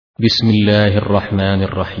بسم الله الرحمن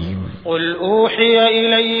الرحيم. قل أوحي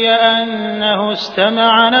إلي أنه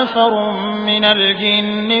استمع نفر من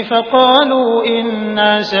الجن فقالوا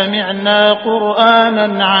إنا سمعنا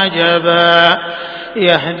قرآنا عجبا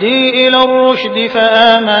يهدي إلى الرشد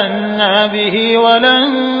فآمنا به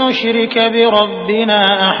ولن نشرك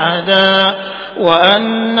بربنا أحدا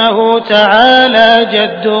وأنه تعالى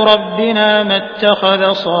جد ربنا ما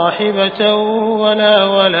اتخذ صاحبة ولا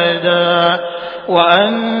ولدا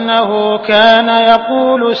وأنه كان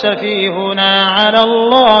يقول سفيهنا على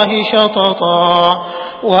الله شططا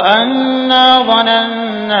وأنا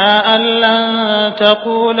ظننا أن لن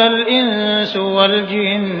تقول الإنس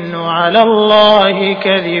والجن على الله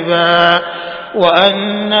كذبا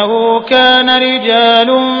وأنه كان رجال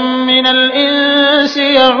من الإنس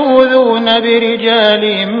يعوذون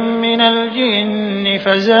برجال من الجن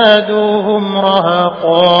فزادوهم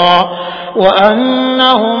رهقا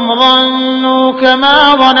وأنهم ظنوا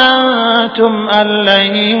كما ظننتم أن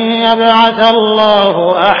لن يبعث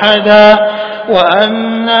الله أحدا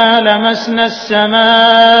وأنا لمسنا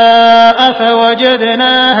السماء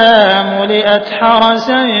فوجدناها ملئت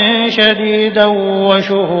حرسا شديدا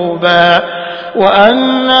وشهبا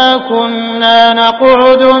وأنا كنا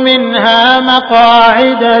نقعد منها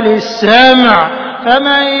مقاعد للسمع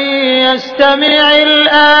فمن يستمع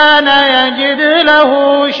الآن يجد له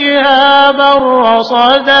شهابا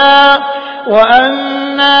رصدا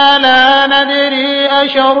وأنا لا ندري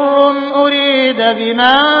أشر أريد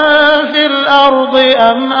بمن في الأرض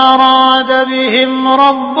أم أراد بهم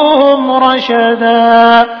ربهم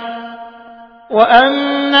رشدا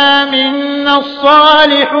وأنا منا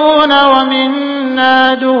الصالحون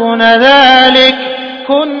ومنا دون ذلك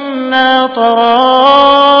كنا طرائق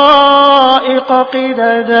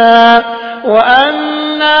قددا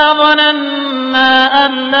وأنا ظننا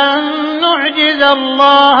أن لن نعجز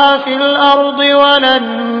الله في الأرض ولن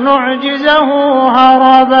نعجزه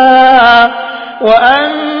هربا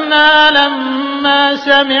وأنا لما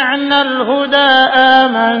سمعنا الهدى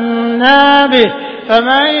آمنا به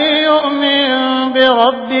فمن يؤمن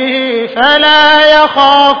بربه فلا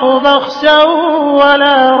يخاف بخسا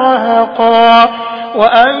ولا رهقا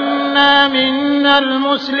وأنا منا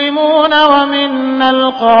المسلمون ومنا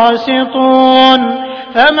القاسطون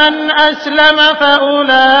فمن أسلم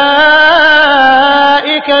فأولئك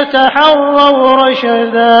تحروا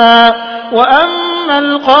رشدا وأما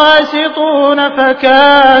القاسطون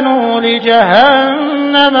فكانوا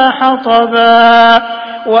لجهنم حطبا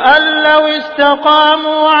وأن لو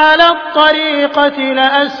استقاموا على الطريقة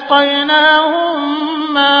لأسقيناهم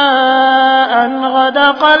ماء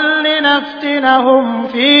غدقا لنفتنهم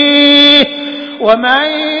فيه ومن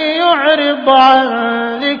يعرض عن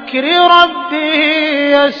ذكر ربه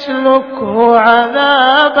يسلكه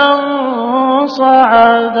عذابا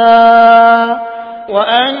صعدا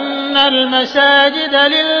وأن المساجد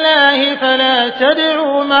لله فلا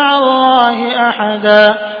تدعوا مع الله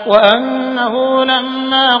أحدا وأنه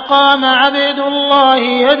لما قام عبد الله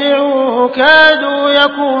يدعوه كادوا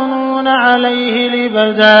يكونون عليه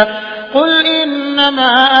لبدا قل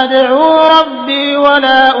إنما أدعو ربي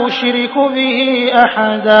ولا أشرك به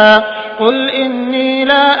أحدا قل إني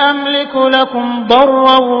لا أملك لكم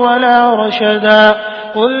ضرا ولا رشدا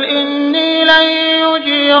قل إني لن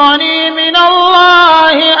يجيرني من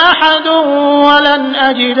الله أحد ولن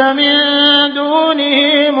أجد من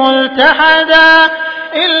دونه ملتحدا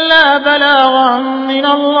إلا بلاغا من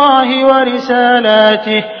الله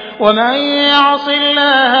ورسالاته ومن يعص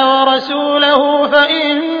الله ورسوله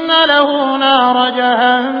فإن له نار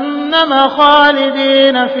جهنم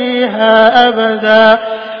خالدين فيها أبدا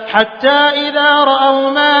حتى إذا رأوا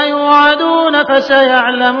ما يوعدون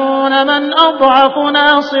فسيعلمون من أضعف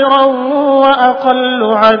ناصرا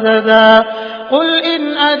وأقل عددا قل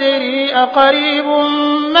إن أدري أقريب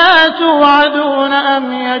ما توعدون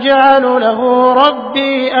أم يجعل له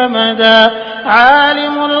ربي أمدا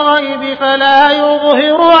عالم الغيب فلا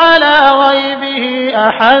يظهر على غيبه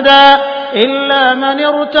أحدا إلا من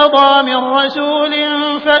ارتضى من رسول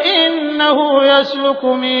فإنه يسلك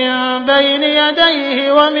من بين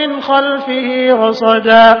يديه ومن خلفه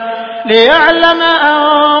رصدا ليعلم أن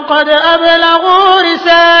قد أبلغوا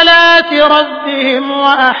رسالات ربهم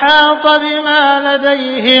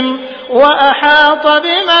وأحاط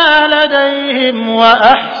بما لديهم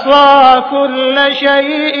وأحصى كل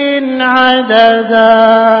شيء عددا